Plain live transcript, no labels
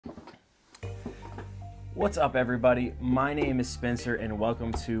What's up, everybody? My name is Spencer and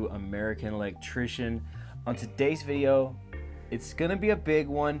welcome to American Electrician. On today's video, it's gonna be a big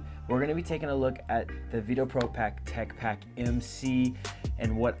one. We're gonna be taking a look at the Veto Pro Pack Tech Pack MC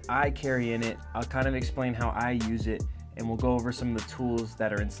and what I carry in it. I'll kind of explain how I use it, and we'll go over some of the tools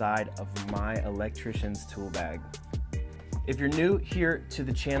that are inside of my Electrician's tool bag. If you're new here to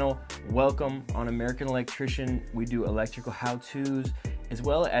the channel, welcome. On American Electrician, we do electrical how-tos as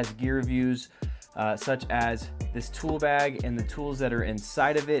well as gear reviews, such as this tool bag and the tools that are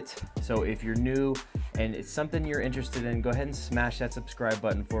inside of it. So if you're new and it's something you're interested in, go ahead and smash that subscribe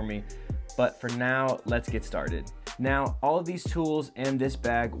button for me. But for now, let's get started. Now, all of these tools and this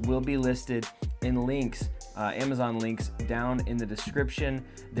bag will be listed in links, Amazon links down in the description.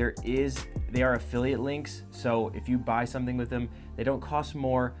 They are affiliate links, so if you buy something with them, they don't cost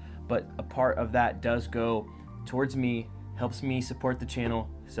more, but a part of that does go towards me, helps me support the channel.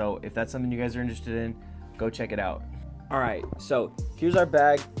 So if that's something you guys are interested in, go check it out. All right, so here's our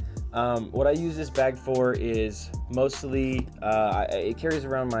bag. What I use this bag for is mostly, it carries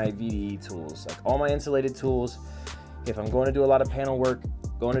around my VDE tools, like all my insulated tools. If I'm going to do a lot of panel work,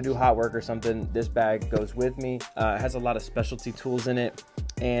 going to do hot work or something, this bag goes with me. It has a lot of specialty tools in it.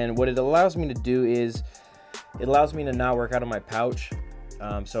 And what it allows me to do is, it allows me to not work out of my pouch.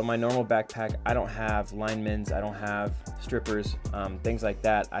 So my normal backpack, I don't have linemen's, I don't have strippers, things like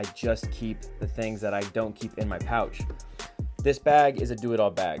that. I just keep the things that I don't keep in my pouch. This bag is a do-it-all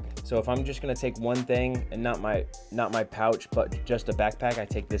bag. So if I'm just gonna take one thing and not my pouch, but just a backpack, I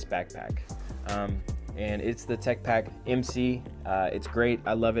take this backpack. And it's the Tech Pack MC. It's great,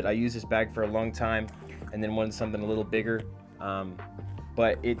 I love it. I use this bag for a long time and then wanted something a little bigger.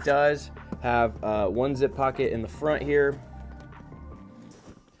 But it does have one zip pocket in the front here.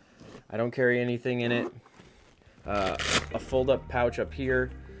 I don't carry anything in it. A fold-up pouch up here,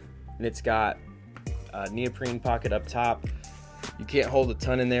 and it's got a neoprene pocket up top. You can't hold a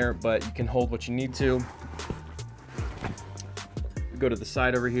ton in there, but you can hold what you need to. Go to the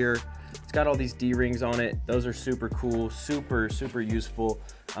side over here. It's got all these D-rings on it. Those are super cool, super useful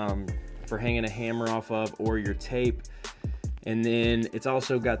for hanging a hammer off of or your tape. And then it's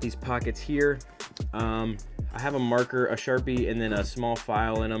also got these pockets here. I have a marker, a Sharpie, and then a small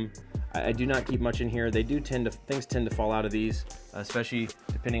file in them. I do not keep much in here. Things tend to fall out of these, especially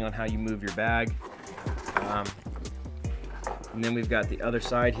depending on how you move your bag. And then we've got the other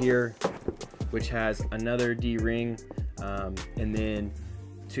side here, which has another D-ring, and then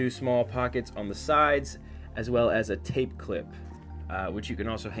two small pockets on the sides, as well as a tape clip, which you can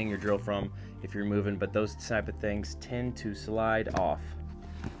also hang your drill from if you're moving, but those type of things tend to slide off.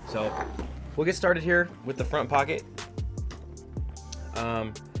 So we'll get started here with the front pocket.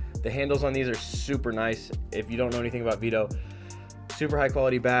 The handles on these are super nice. If you don't know anything about Veto, super high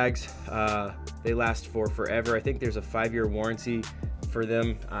quality bags. They last for forever. I think there's a 5-year warranty for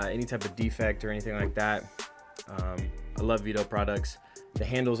them. Any type of defect or anything like that. I love Veto products. The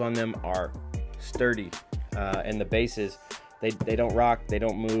handles on them are sturdy, and the bases, they don't rock, they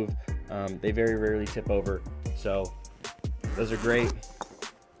don't move. They very rarely tip over. So those are great.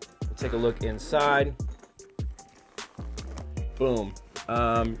 We'll take a look inside. Boom.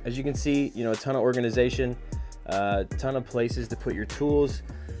 As you can see, a ton of organization, a ton of places to put your tools.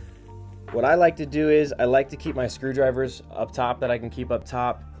 What I like to do is I like to keep my screwdrivers up top that I can keep up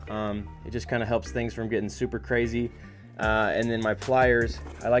top. It just kind of helps things from getting super crazy. And then my pliers,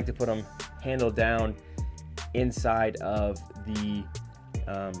 I like to put them handle down inside of the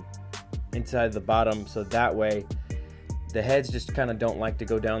bottom, so that way the heads just kind of don't like to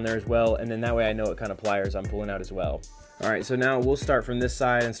go down there as well, and then that way I know what kind of pliers I'm pulling out as well. All right, so now we'll start from this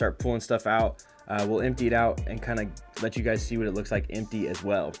side and start pulling stuff out. We'll empty it out and kind of let you guys see what it looks like empty as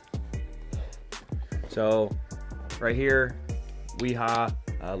well. So right here, Weha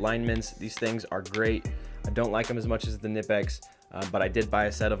linemen's, these things are great. I don't like them as much as the Nipex, but I did buy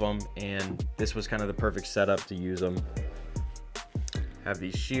a set of them, and this was kind of the perfect setup to use them. Have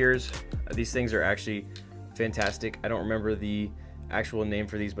these shears. These things are actually fantastic. I don't remember the actual name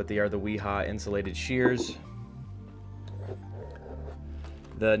for these, but they are the Weha insulated shears.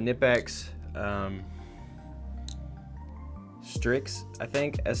 The Nipex Strix, I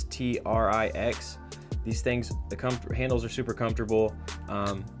think, S-T-R-I-X. These things, the handles are super comfortable.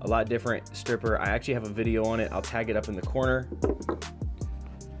 A lot different stripper. I actually have a video on it. I'll tag it up in the corner.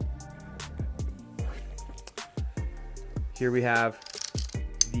 Here we have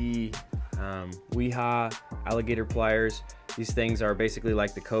the Weha alligator pliers. These things are basically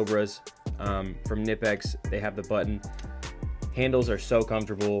like the Cobras from Nipex. They have the button. Handles are so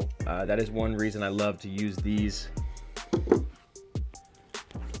comfortable. That is one reason I love to use these.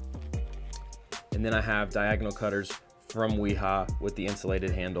 And then I have diagonal cutters from Weha with the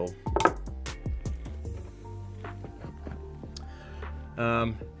insulated handle.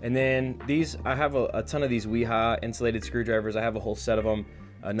 And then these, I have a ton of these Weha insulated screwdrivers. I have a whole set of them,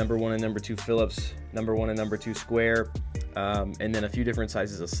 number 1 and number 2 Phillips, number 1 and number 2 square, and then a few different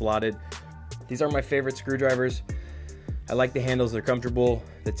sizes of slotted. These are my favorite screwdrivers. I like the handles, they're comfortable.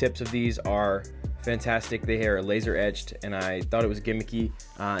 The tips of these are fantastic. They are laser etched, and I thought it was gimmicky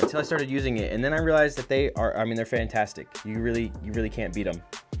until I started using it, and then I realized that they are, I mean, they're fantastic. You really can't beat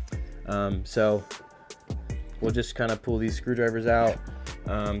them. So we'll just kind of pull these screwdrivers out.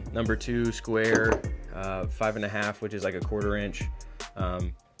 Number 2 square, 5.5, which is like a 1/4 inch,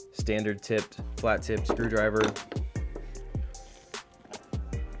 standard tipped, flat tip screwdriver.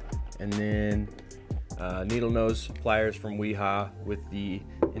 And then needle nose pliers from Weha with the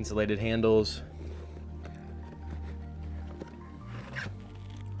insulated handles.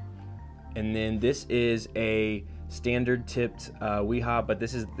 And then this is a standard tipped Weha, but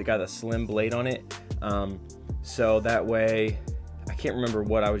this is got a slim blade on it. So that way, I can't remember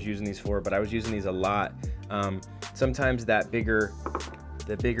what I was using these for, but I was using these a lot. Sometimes the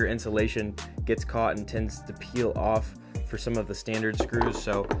bigger insulation gets caught and tends to peel off for some of the standard screws,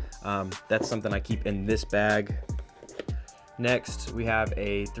 so that's something I keep in this bag. Next, we have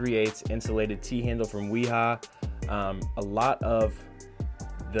a 3/8 insulated T-handle from Weha. A lot of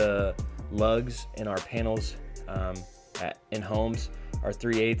the lugs in our panels in homes are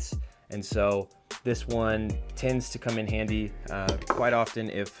 3/8, and so this one tends to come in handy quite often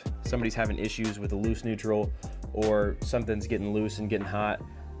if somebody's having issues with a loose neutral or something's getting loose and getting hot.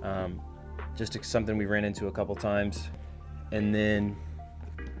 Just something we ran into a couple times. And then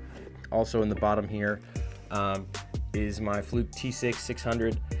also in the bottom here is my Fluke T6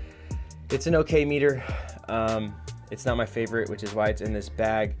 600. It's an okay meter. It's not my favorite, which is why it's in this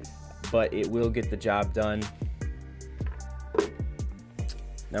bag, but it will get the job done.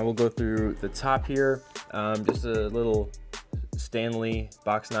 Now we'll go through the top here. Just a little Stanley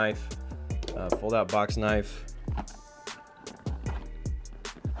box knife, fold out box knife.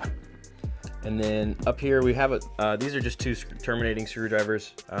 And then up here we have these are just 2 terminating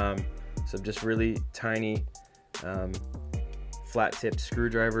screwdrivers. So just really tiny flat tipped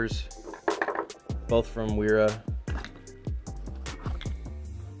screwdrivers, both from Wera.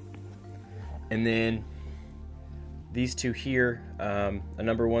 And then these 2 here, a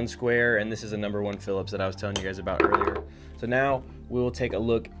number 1 square, and this is a number 1 Phillips that I was telling you guys about earlier. So now we will take a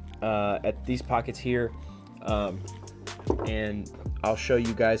look at these pockets here, and I'll show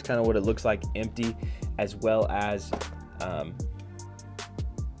you guys kind of what it looks like empty, as well as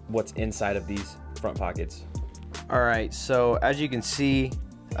what's inside of these front pockets. All right, so as you can see,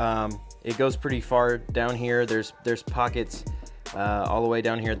 it goes pretty far down here. There's pockets all the way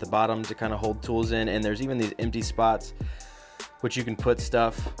down here at the bottom to kind of hold tools in, and there's even these empty spots which you can put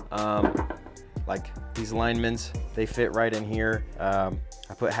stuff, like these linements. They fit right in here.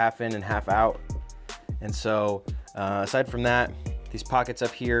 I put half in and half out, and so aside from that, these pockets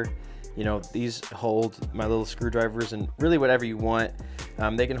up here, you know, these hold my little screwdrivers and really whatever you want.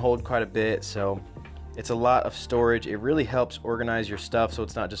 They can hold quite a bit, so it's a lot of storage. It really helps organize your stuff so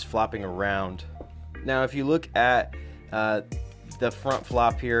it's not just flopping around. Now if you look at the front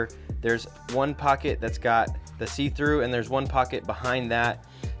flop here, there's one pocket that's got the see-through, and there's one pocket behind that.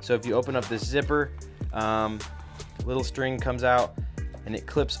 So if you open up this zipper, little string comes out and it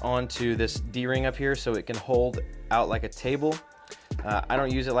clips onto this D-ring up here, so it can hold out like a table. I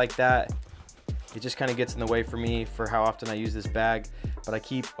don't use it like that. It just kind of gets in the way for me for how often I use this bag, but I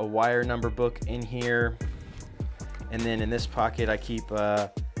keep a wire number book in here, and then in this pocket I keep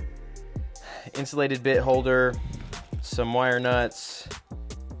insulated bit holder, some wire nuts,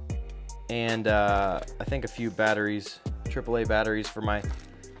 and I think a few batteries, AAA batteries for my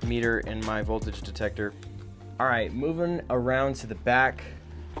meter and my voltage detector. All right, moving around to the back.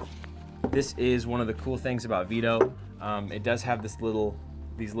 This is one of the cool things about Veto. It does have these little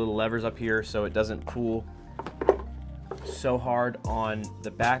levers up here, so it doesn't pull so hard on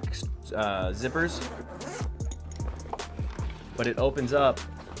the back zippers, but it opens up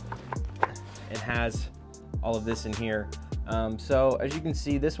and has all of this in here. So as you can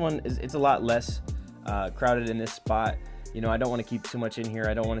see, this one it's a lot less crowded in this spot. You know, I don't want to keep too much in here.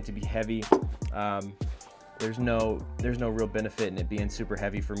 I don't want it to be heavy. There's no real benefit in it being super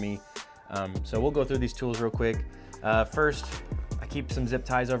heavy for me. So we'll go through these tools real quick. First, I keep some zip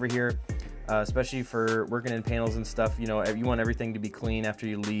ties over here, especially for working in panels and stuff. You know, you want everything to be clean after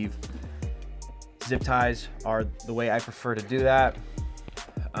you leave. Zip ties are the way I prefer to do that.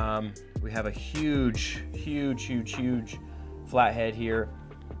 We have a huge flathead here.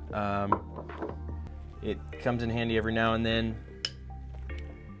 it comes in handy every now and then.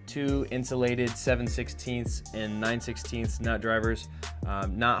 2 insulated 7/16 and 9/16 nut drivers,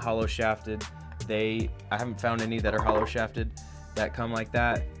 not hollow shafted. I haven't found any that are hollow shafted that come like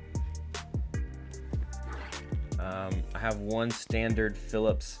that. I have one standard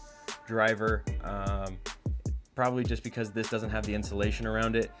Phillips driver, probably just because this doesn't have the insulation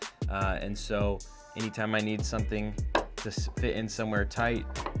around it, and so anytime I need something to fit in somewhere tight,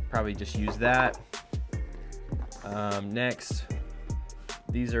 probably just use that. Next,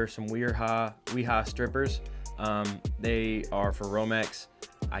 these are some wera strippers. They are for Romex.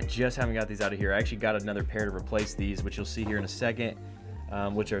 I just haven't got these out of here. I actually got another pair to replace these, which you'll see here in a second,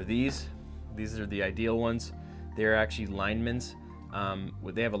 which are these. These are the ideal ones. They're actually linemen's.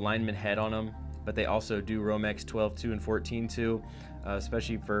 They have a lineman head on them, but they also do Romex 12.2 and 14.2,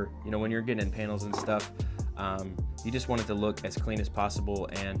 especially for, you know, when you're getting in panels and stuff. You just want it to look as clean as possible,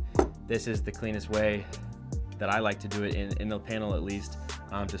 and this is the cleanest way that I like to do it in the panel, at least,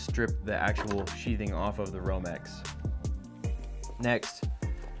 to strip the actual sheathing off of the Romex. Next,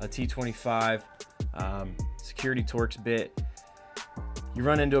 a T25 security Torx bit. You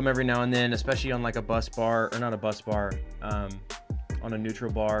run into them every now and then, especially on like a bus bar, or not a bus bar, on a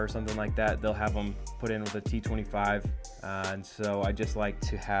neutral bar or something like that. They'll have them put in with a T25, and so I just like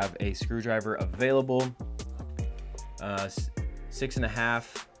to have a screwdriver available.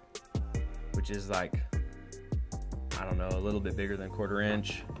 6.5, which is like, I don't know, a little bit bigger than 1/4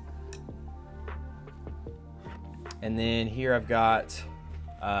 inch. And then here I've got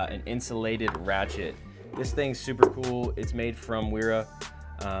an insulated ratchet. This thing's super cool. It's made from wera.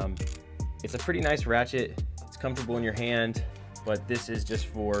 It's a pretty nice ratchet. It's comfortable in your hand, but this is just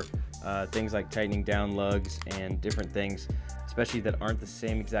for things like tightening down lugs and different things, especially that aren't the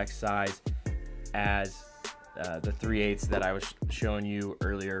same exact size as the 3/8 that I was showing you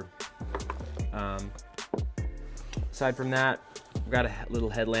earlier. Aside from that, I've got a little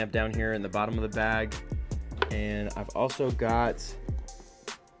headlamp down here in the bottom of the bag, and I've also got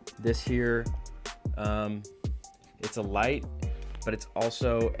this here. It's a light, but it's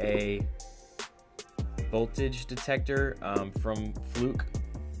also a voltage detector from Fluke.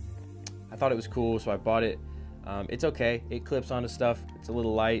 I thought it was cool, so I bought it. It's okay. It clips onto stuff. It's a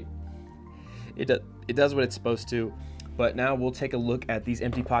little light. It does what it's supposed to. But now we'll take a look at these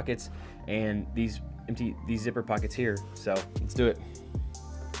empty pockets and these zipper pockets here. So let's do it.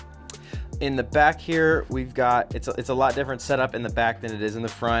 In the back here, we've got, it's a lot different setup in the back than it is in the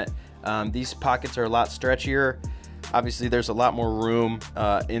front. These pockets are a lot stretchier. Obviously, there's a lot more room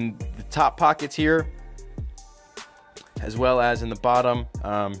in the top pockets here, as well as in the bottom.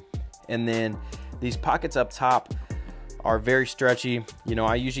 And then these pockets up top are very stretchy. You know,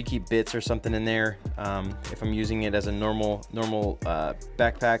 I usually keep bits or something in there if I'm using it as a normal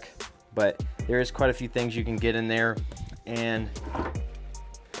backpack, but there is quite a few things you can get in there. And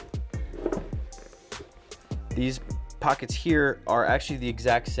these pockets here are actually the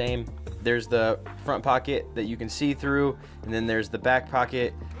exact same. There's the front pocket that you can see through, and then there's the back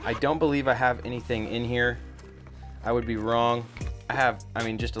pocket. I don't believe I have anything in here. I would be wrong. I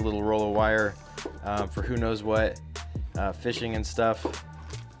mean, just a little roll of wire for who knows what, fishing and stuff.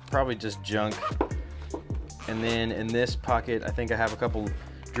 Probably just junk. And then in this pocket, I think I have a couple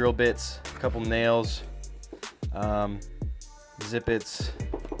drill bits, a couple nails, zippets,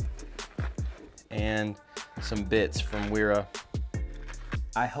 and some bits from wera.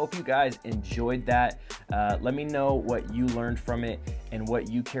 I hope you guys enjoyed that. Let me know what you learned from it and what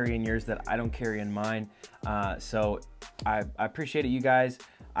you carry in yours that I don't carry in mine. So I appreciate it, you guys.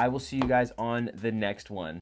 I will see you guys on the next one.